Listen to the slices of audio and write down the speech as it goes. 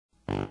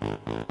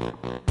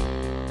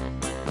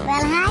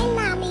Well, hi,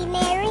 Mommy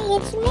Mary,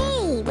 it's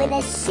me, with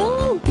a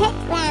singing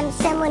petgram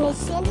someone is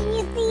sending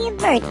you for your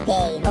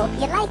birthday. Hope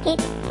you like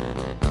it.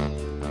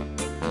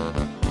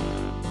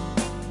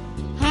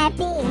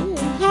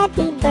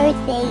 Happy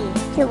birthday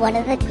to one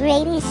of the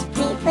greatest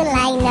people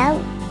I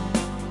know.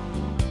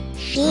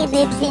 She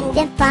lives in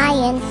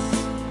Defiance,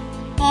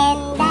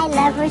 and I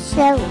love her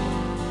so.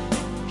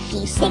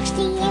 She's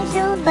 60 years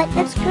old, but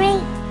looks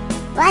great.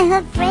 Why,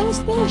 her friends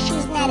think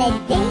she's not a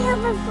day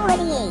over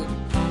 48.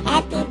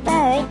 Happy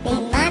birthday,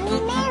 Mommy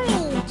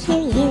Mary, to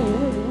you.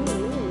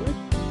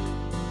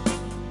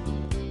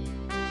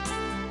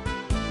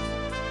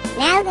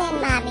 Now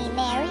then, Mommy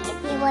Mary,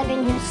 if you're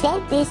wondering who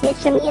sent this,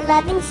 it's from your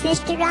loving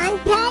sister,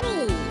 Aunt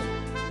Patty.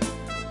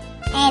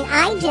 And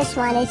I just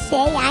want to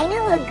say, I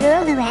know a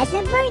girl who has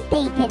a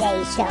birthday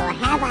today, so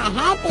have a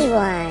happy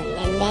one,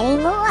 and many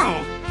more.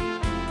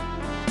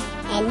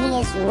 And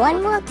here's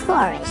one more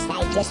chorus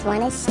I just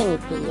want to sing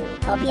for you.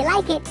 Hope you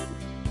like it.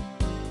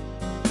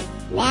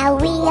 Now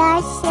we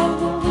are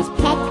sending this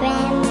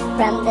petgram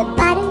from the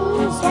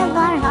bottoms of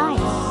our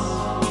hearts.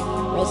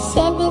 We're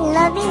sending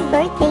loving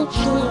birthday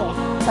cheer,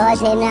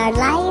 'cause in our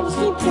lives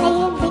you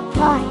play a big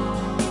part.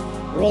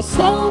 We're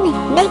saying,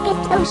 make a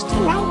toast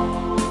tonight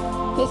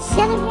to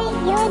celebrate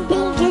your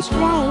day just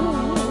right.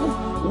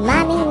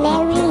 Mommy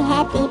Mary,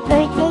 happy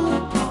birthday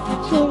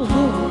to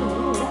you.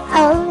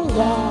 Oh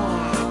yeah.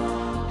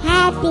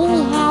 Happy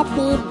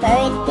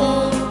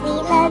birthday, we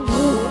love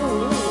you.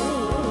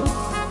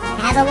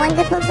 Have a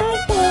wonderful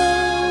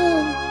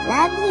birthday.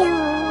 Love you.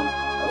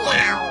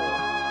 Meow.